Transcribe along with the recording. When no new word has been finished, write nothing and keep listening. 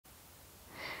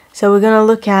So we're going to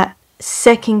look at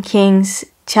 2 Kings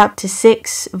chapter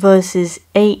 6 verses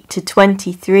 8 to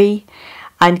 23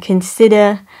 and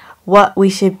consider what we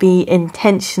should be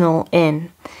intentional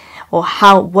in, or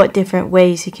what different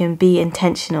ways you can be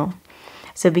intentional.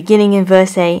 So beginning in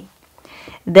verse 8,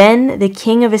 Then the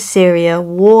king of Assyria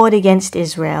warred against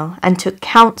Israel, and took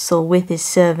counsel with his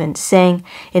servants, saying,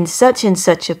 In such and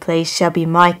such a place shall be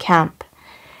my camp.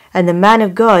 And the man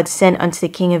of God sent unto the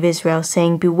king of Israel,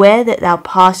 saying, Beware that thou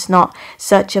pass not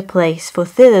such a place, for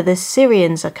thither the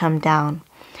Syrians are come down.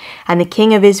 And the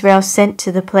king of Israel sent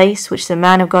to the place which the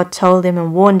man of God told him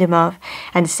and warned him of,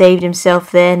 and saved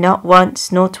himself there not once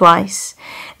nor twice.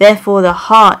 Therefore the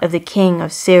heart of the king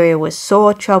of Syria was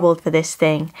sore troubled for this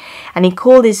thing. And he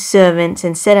called his servants,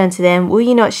 and said unto them, Will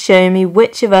ye not show me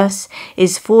which of us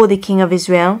is for the king of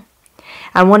Israel?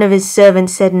 And one of his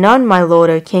servants said, None, my lord,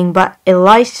 O king, but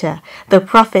Elisha, the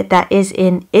prophet that is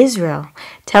in Israel,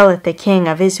 telleth the king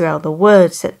of Israel the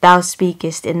words that thou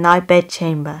speakest in thy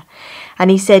bedchamber. And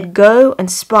he said, Go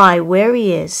and spy where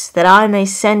he is, that I may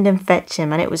send and fetch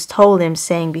him. And it was told him,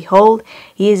 saying, Behold,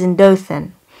 he is in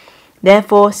Dothan.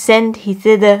 Therefore send he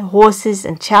thither horses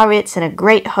and chariots and a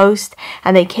great host.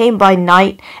 And they came by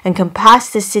night, and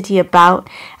compassed the city about.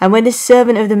 And when the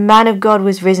servant of the man of God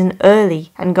was risen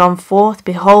early, and gone forth,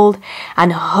 behold,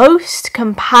 an host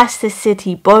compassed the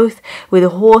city, both with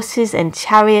horses and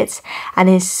chariots. And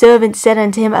his servant said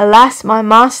unto him, Alas, my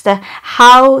master,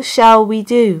 how shall we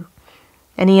do?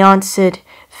 And he answered,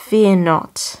 Fear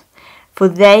not, for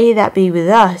they that be with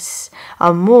us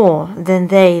are more than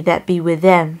they that be with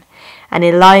them. And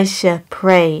Elisha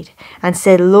prayed, and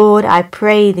said, Lord, I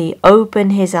pray thee,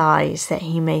 open his eyes, that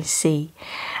he may see.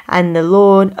 And the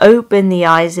Lord opened the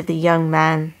eyes of the young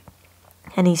man.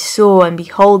 And he saw, and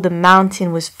behold, the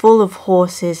mountain was full of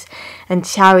horses and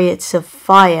chariots of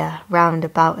fire round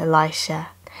about Elisha.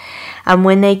 And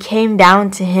when they came down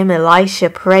to him,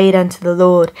 Elisha prayed unto the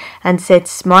Lord, and said,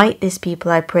 Smite this people,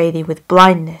 I pray thee, with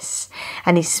blindness.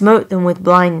 And he smote them with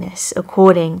blindness,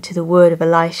 according to the word of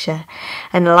Elisha.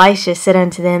 And Elisha said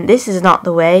unto them, This is not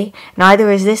the way,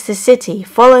 neither is this the city.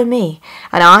 Follow me,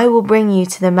 and I will bring you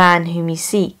to the man whom ye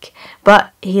seek.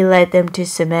 But he led them to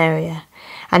Samaria.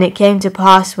 And it came to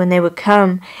pass, when they were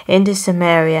come into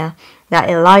Samaria, that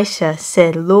Elisha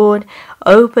said, Lord,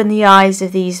 open the eyes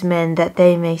of these men, that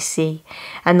they may see.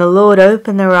 And the Lord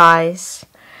opened their eyes,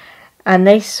 and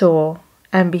they saw,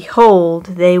 and behold,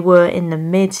 they were in the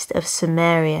midst of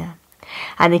Samaria.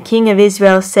 And the king of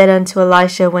Israel said unto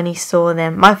Elisha when he saw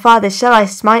them, My father, shall I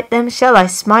smite them? Shall I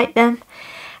smite them?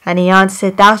 And he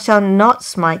answered, Thou shalt not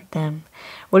smite them.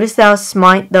 Wouldest thou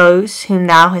smite those whom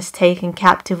thou hast taken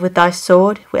captive with thy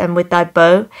sword and with thy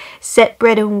bow? Set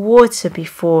bread and water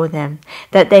before them,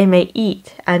 that they may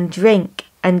eat and drink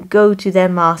and go to their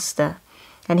master.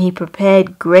 And he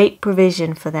prepared great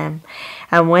provision for them.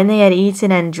 And when they had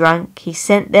eaten and drunk, he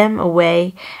sent them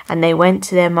away, and they went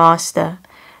to their master.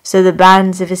 So the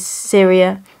bands of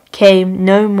Assyria came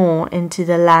no more into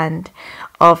the land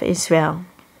of Israel.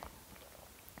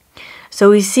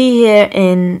 So we see here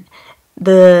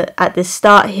at the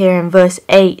start here in verse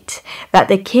 8 that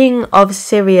the king of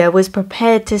Syria was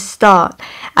prepared to start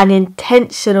an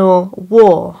intentional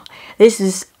war. This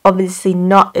is obviously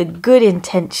not a good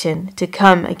intention to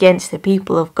come against the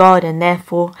people of God, and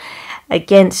therefore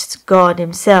against God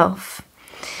himself.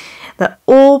 That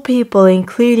all people,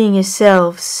 including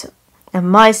yourselves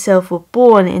and myself, were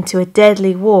born into a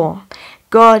deadly war.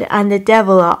 God and the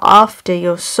devil are after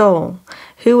your soul.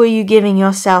 Who are you giving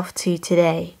yourself to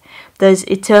today? Does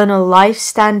eternal life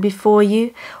stand before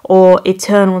you, or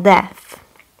eternal death?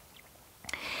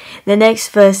 The next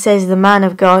verse says, The man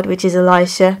of God, which is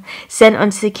Elisha, sent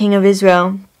unto the king of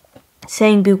Israel,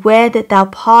 saying, Beware that thou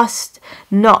pass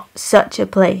not such a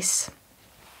place,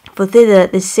 for thither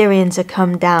the Syrians are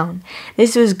come down.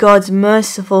 This was God's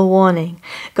merciful warning.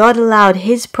 God allowed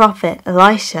his prophet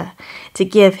Elisha to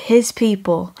give his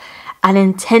people an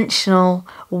intentional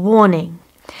warning.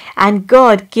 And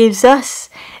God gives us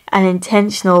an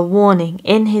intentional warning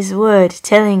in his word,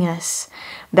 telling us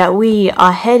that we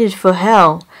are headed for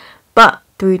hell, but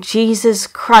through Jesus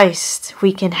Christ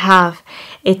we can have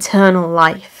eternal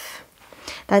life.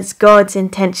 That's God's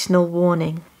intentional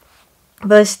warning.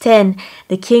 Verse 10,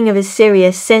 The king of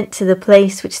Assyria sent to the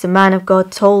place which the man of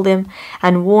God told him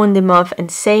and warned him of, and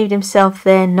saved himself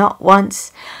there not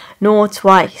once nor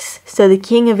twice. So the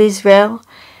king of Israel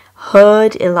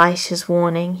heard Elisha's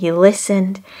warning. He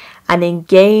listened and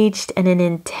engaged in an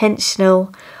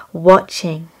intentional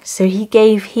watching. So he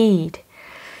gave heed.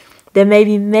 There may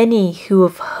be many who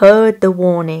have heard the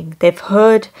warning. They've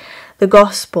heard the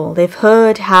gospel. They've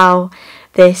heard how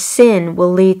their sin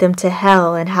will lead them to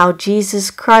hell and how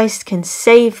Jesus Christ can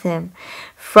save them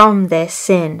from their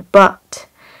sin. But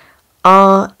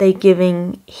are they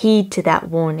giving heed to that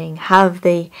warning? Have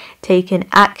they taken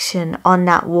action on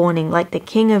that warning? Like the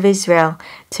king of Israel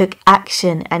took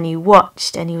action and he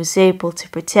watched and he was able to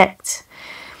protect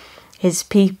his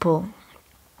people.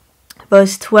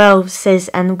 Verse 12 says,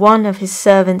 "And one of his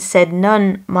servants said,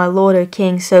 'None, my lord, O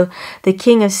king.'" So the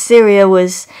king of Syria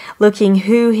was looking,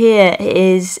 who here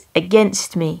is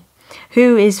against me?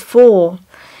 Who is for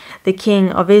the king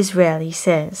of Israel, he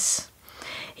says.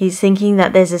 He's thinking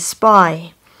that there's a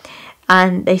spy.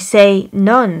 And they say,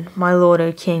 "None, my lord,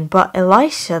 O king, but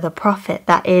Elisha the prophet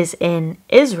that is in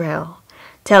Israel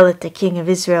telleth the king of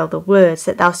Israel the words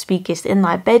that thou speakest in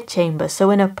thy bedchamber."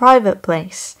 So in a private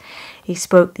place he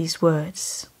spoke these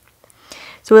words.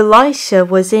 So Elisha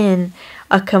was in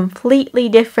a completely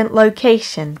different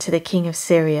location to the king of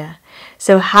Syria.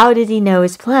 So how did he know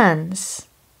his plans?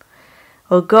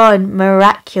 Well, God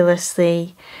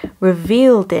miraculously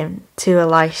revealed him to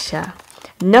Elisha.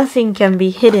 Nothing can be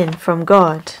hidden from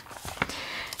God.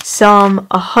 Psalm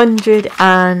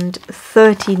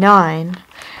 139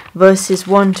 verses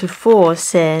 1 to 4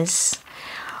 says,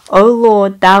 "O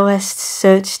Lord, thou hast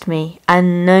searched me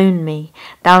and known me.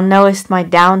 Thou knowest my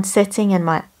downsetting and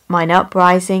mine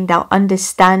uprising. Thou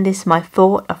understandest my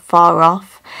thought afar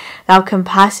off. Thou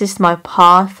compassest my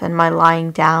path and my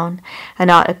lying down, and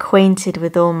art acquainted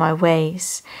with all my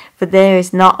ways. For there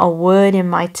is not a word in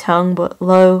my tongue, but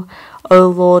lo, O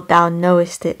Lord, thou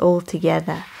knowest it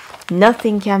altogether."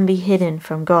 Nothing can be hidden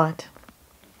from God.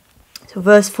 So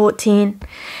verse 14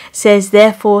 says,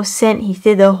 "Therefore sent he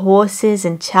thither horses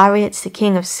and chariots. The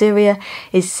king of Syria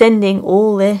is sending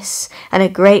all this and a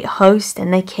great host,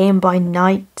 and they came by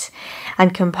night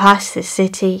and compassed the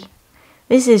city."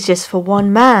 This is just for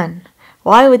one man.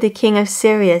 Why would the king of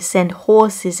Syria send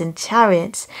horses and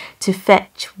chariots to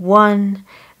fetch one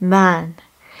man?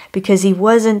 Because he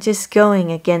wasn't just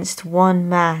going against one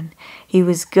man. He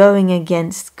was going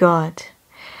against God.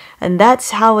 And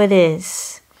that's how it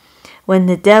is. When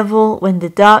the devil, when the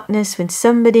darkness, when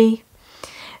somebody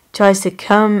tries to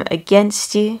come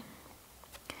against you,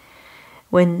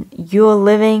 when you're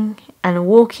living and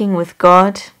walking with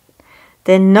God,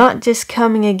 they're not just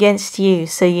coming against you,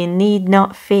 so you need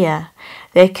not fear.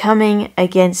 They're coming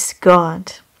against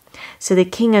God. So the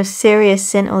king of Syria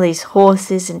sent all these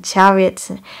horses and chariots,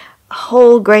 and a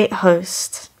whole great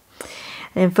host.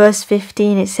 And in verse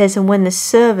 15 it says, "And when the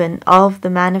servant of the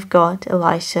man of God,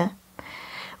 Elisha,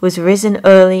 was risen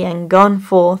early and gone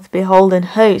forth, behold, an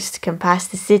host compassed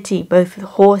the city, both with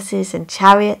horses and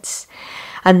chariots.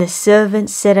 And the servant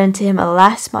said unto him,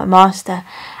 Alas, my master,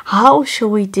 how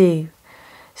shall we do?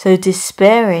 So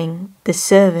despairing, the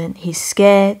servant, he's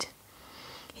scared.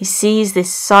 He sees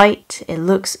this sight. It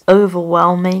looks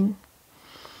overwhelming.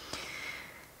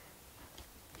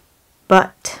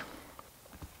 But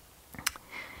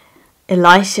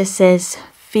Elisha says,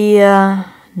 Fear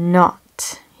not.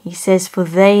 He says, For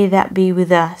they that be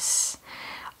with us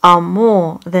are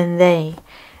more than they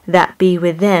that be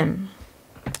with them.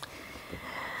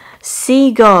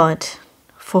 See God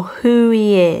for who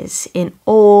he is in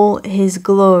all his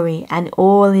glory and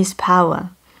all his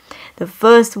power. The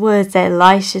first words that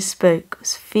Elisha spoke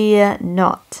was, Fear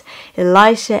not.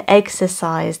 Elisha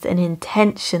exercised an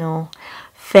intentional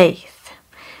faith.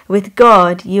 With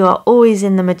God, you are always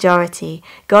in the majority.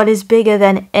 God is bigger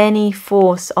than any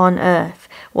force on earth.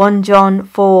 1 John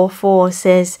 4:4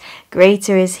 says,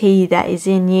 Greater is he that is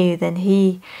in you than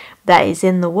he that is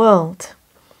in the world.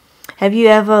 Have you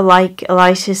ever, like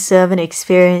Elisha's servant,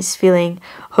 experienced feeling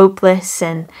hopeless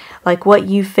and like what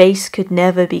you face could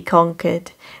never be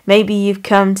conquered? Maybe you've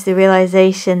come to the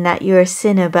realization that you're a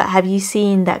sinner, but have you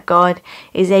seen that God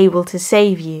is able to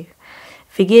save you,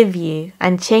 forgive you,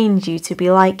 and change you to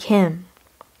be like him?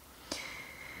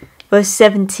 Verse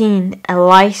 17,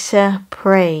 Elisha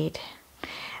prayed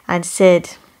and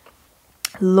said,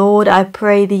 Lord, I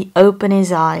pray thee, open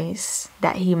his eyes,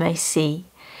 that he may see.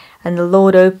 And the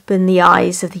Lord opened the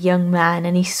eyes of the young man,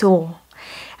 and he saw.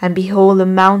 And behold, the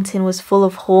mountain was full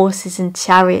of horses and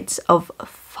chariots of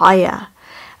fire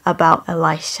about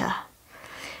Elisha.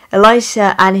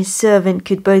 Elisha and his servant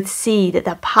could both see that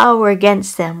the power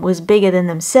against them was bigger than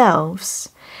themselves.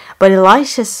 But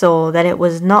Elisha saw that it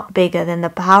was not bigger than the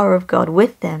power of God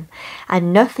with them,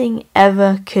 and nothing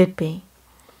ever could be.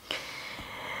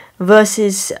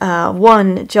 Verses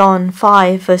 1 John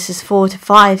 5 verses 4 to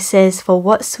 5 says, For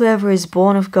whatsoever is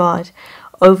born of God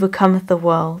overcometh the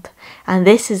world, and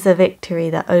this is the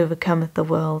victory that overcometh the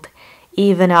world,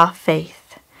 even our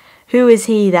faith. Who is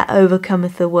he that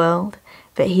overcometh the world?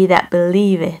 but he that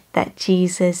believeth that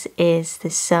Jesus is the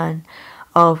Son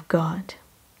of God.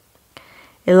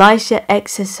 Elisha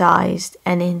exercised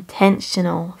an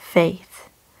intentional faith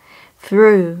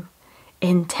through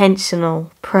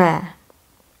intentional prayer.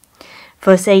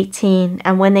 Verse 18,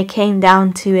 and when they came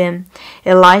down to him,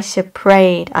 Elisha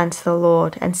prayed unto the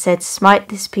Lord, and said, Smite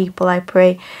this people, I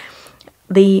pray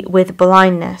thee, with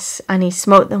blindness. And he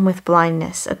smote them with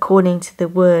blindness, according to the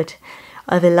word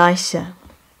of Elisha.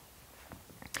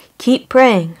 Keep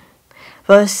praying.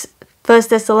 Verse 1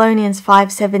 Thessalonians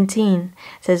 5:17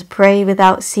 says, Pray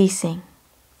without ceasing.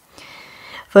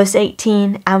 Verse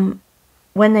 18, and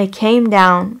when they came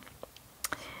down,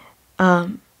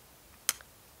 so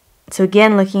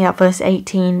again looking at verse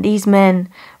 18, these men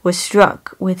were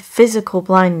struck with physical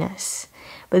blindness,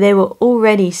 but they were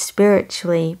already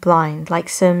spiritually blind, like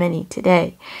so many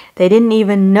today. They didn't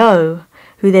even know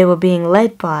who they were being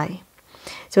led by.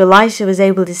 So Elisha was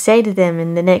able to say to them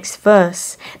in the next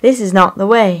verse, This is not the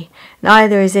way,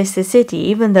 neither is this the city,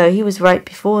 even though he was right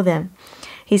before them.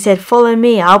 He said, Follow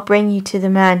me, I'll bring you to the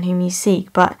man whom you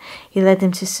seek. But he led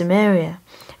them to Samaria.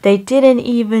 They didn't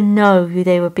even know who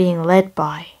they were being led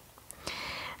by.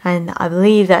 And I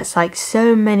believe that's like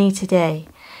so many today.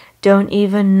 Don't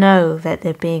even know that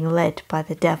they're being led by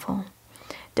the devil.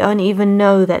 Don't even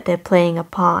know that they're playing a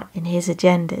part in his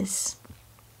agendas.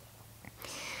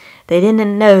 They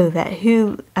didn't know that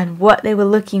who and what they were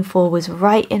looking for was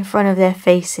right in front of their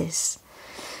faces.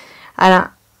 And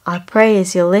I pray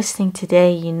as you're listening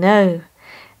today, you know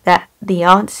that the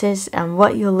answers and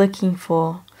what you're looking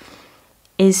for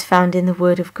is found in the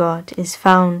Word of God, is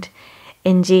found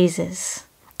in Jesus.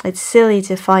 It's silly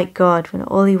to fight God when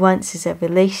all he wants is a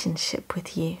relationship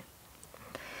with you.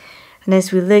 And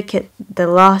as we look at the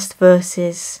last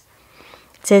verses,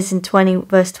 it says in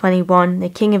verse 21, the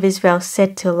king of Israel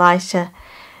said to Elisha,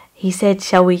 he said,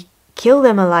 Shall we kill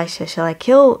them, Elisha? Shall I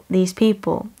kill these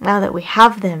people now that we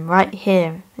have them right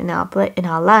here in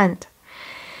our land?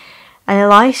 And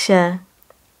Elisha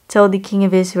told the king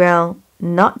of Israel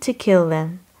not to kill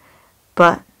them,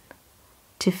 but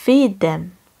to feed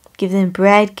them. Give them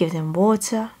bread, give them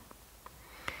water.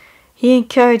 He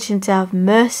encouraged him to have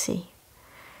mercy.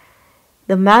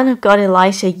 The man of God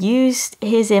Elisha used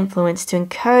his influence to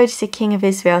encourage the king of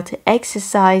Israel to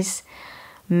exercise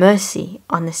mercy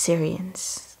on the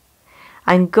Syrians.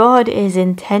 And God is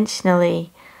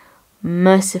intentionally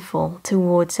merciful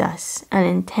towards us and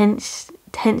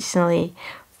intentionally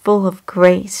full of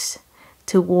grace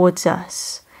towards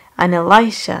us. And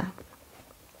Elisha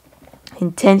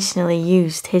intentionally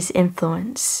used his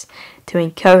influence to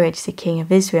encourage the king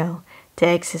of Israel to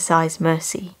exercise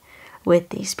mercy with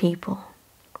these people.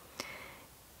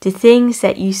 Do things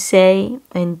that you say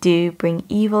and do bring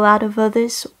evil out of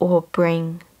others or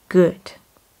bring good?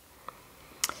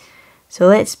 So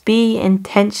let's be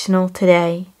intentional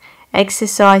today.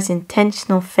 Exercise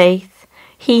intentional faith.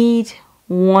 Heed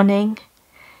warning.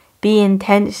 Be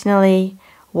intentionally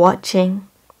watching.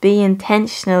 Be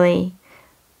intentionally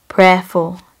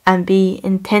prayerful, and be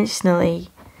intentionally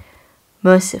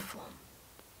merciful.